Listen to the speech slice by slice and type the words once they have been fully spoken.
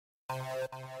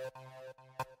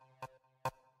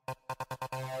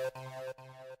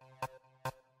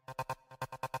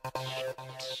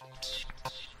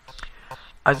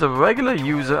As a regular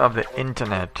user of the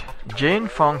internet, Jane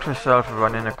found herself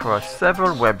running across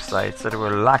several websites that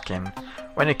were lacking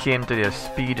when it came to their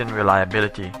speed and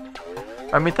reliability.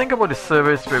 When we think about the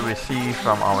service we receive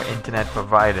from our internet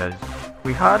providers,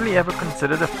 we hardly ever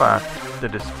consider the fact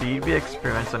that the speed we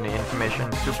experience on the information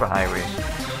superhighway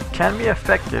can be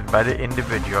affected by the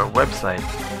individual website.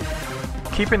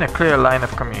 Keeping a clear line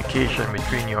of communication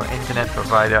between your internet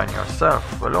provider and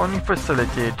yourself will only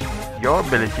facilitate your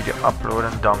ability to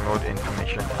upload and download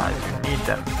information as you need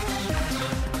them.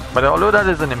 But although that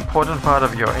is an important part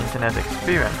of your internet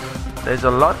experience, there's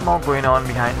a lot more going on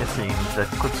behind the scenes that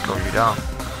could slow you down.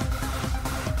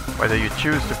 Whether you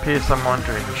choose to pay someone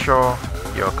to ensure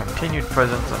your continued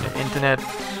presence on the internet,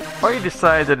 or you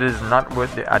decide that it is not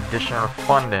worth the additional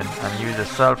funding and use a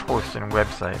self-hosting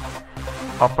website,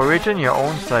 operating your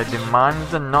own site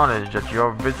demands the knowledge that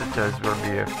your visitors will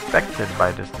be affected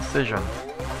by this decision.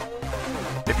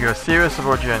 If you're serious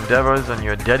about your endeavors and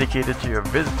you're dedicated to your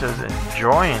visitors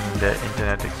enjoying their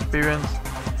internet experience,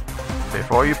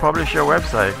 before you publish your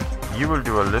website, you will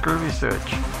do a little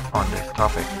research on this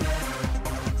topic.